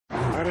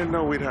I didn't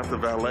know we'd have to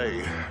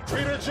valet.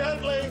 Treat her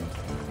gently.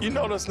 You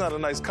know that's not a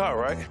nice car,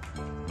 right?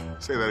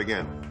 Say that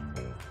again.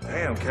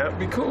 Damn, Cap,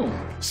 be cool.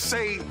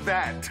 Say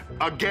that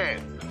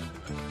again.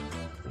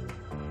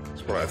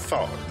 That's what I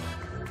thought.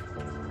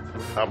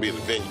 I'll be in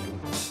the venue.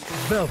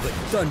 Velvet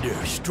Thunder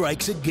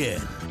strikes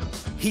again.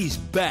 He's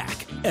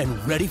back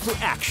and ready for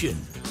action.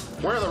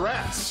 Where are the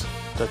rats?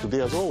 Dr.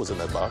 Diaz-Ol was in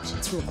that box.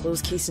 It's from a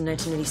closed case in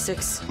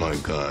 1986. My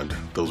God,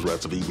 those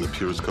rats have eaten the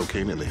purest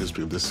cocaine in the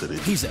history of this city.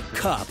 He's a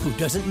cop who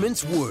doesn't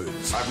mince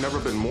words. I've never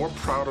been more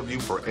proud of you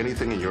for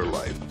anything in your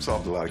life.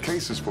 Solved a lot of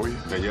cases for you,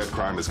 and yet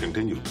crime has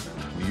continued.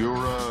 You're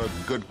a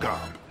good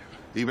cop,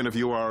 even if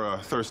you are a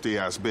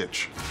thirsty-ass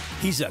bitch.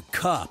 He's a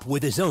cop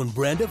with his own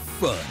brand of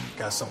fun.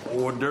 Got some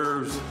hors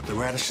d'oeuvres, the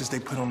radishes they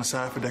put on the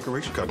side for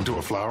decoration. Cut into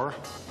a flower?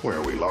 Where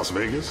are we, Las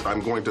Vegas? I'm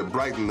going to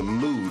brighten the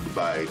mood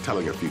by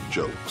telling a few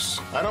jokes.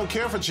 I don't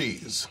care for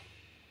cheese.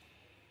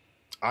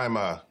 I'm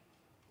a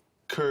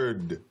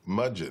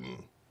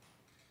curmudgeon.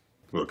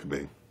 Look at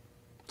me.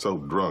 So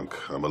drunk,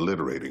 I'm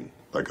alliterating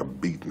like a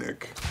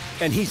beatnik.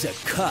 And he's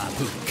a cop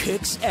who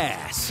kicks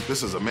ass.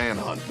 This is a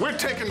manhunt. We're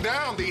taking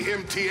down the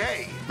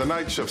MTA. The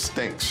night shift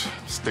stinks.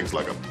 Stinks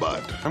like a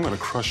butt. I'm gonna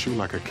crush you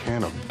like a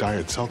can of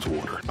diet seltzer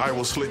water. I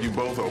will slit you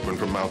both open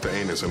from mouth to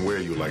anus and wear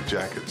you like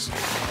jackets.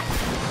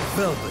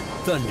 Velvet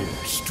Thunder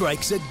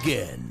strikes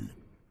again.